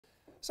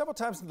Several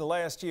times in the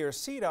last year,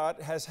 CDOT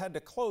has had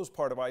to close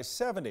part of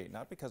I-70,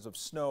 not because of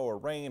snow or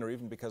rain or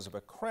even because of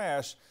a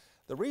crash.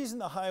 The reason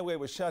the highway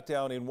was shut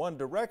down in one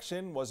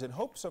direction was in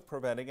hopes of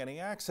preventing any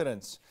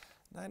accidents.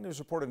 9 News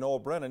reporter Noel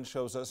Brennan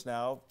shows us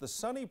now the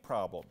sunny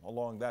problem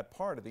along that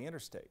part of the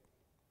interstate.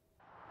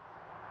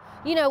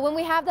 You know, when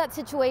we have that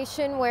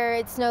situation where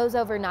it snows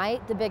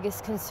overnight, the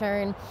biggest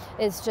concern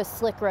is just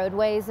slick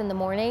roadways in the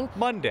morning.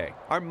 Monday,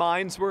 our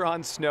minds were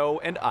on snow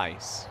and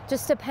ice.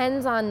 Just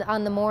depends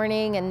on the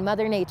morning and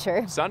Mother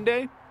Nature.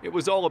 Sunday, it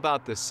was all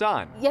about the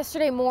sun.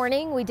 Yesterday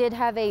morning, we did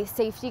have a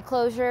safety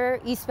closure,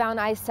 eastbound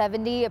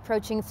I-70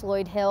 approaching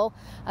Floyd Hill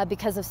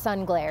because of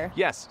sun glare.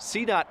 Yes,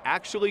 CDOT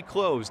actually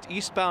closed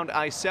eastbound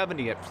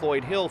I-70 at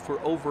Floyd Hill for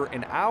over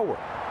an hour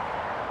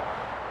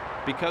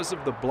because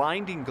of the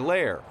blinding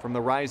glare from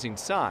the rising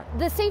sun.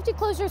 The safety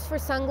closures for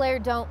sun glare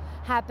don't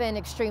happen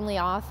extremely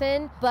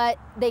often, but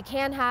they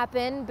can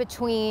happen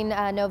between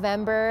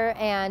November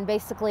and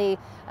basically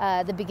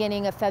the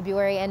beginning of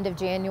February, end of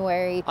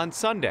January. On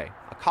Sunday,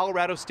 a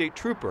Colorado State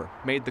trooper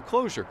made the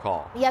closure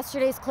call.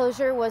 Yesterday's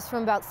closure was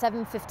from about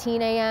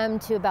 7:15 a.m.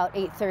 to about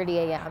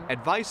 8:30 a.m.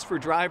 Advice for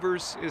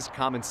drivers is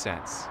common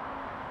sense.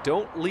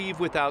 Don't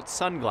leave without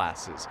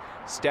sunglasses.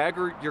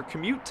 Stagger your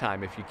commute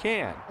time if you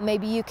can.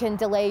 Maybe you can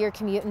delay your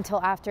commute until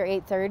after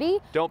 8:30.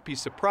 Don't be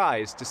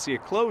surprised to see a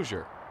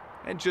closure,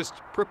 and just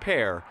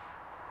prepare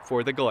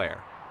for the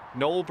glare.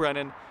 Noel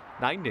Brennan,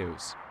 9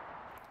 News.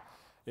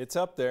 It's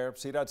up there.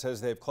 CDOT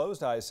says they've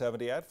closed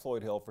I-70 at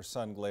Floyd Hill for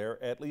sun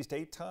glare at least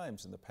 8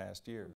 times in the past year.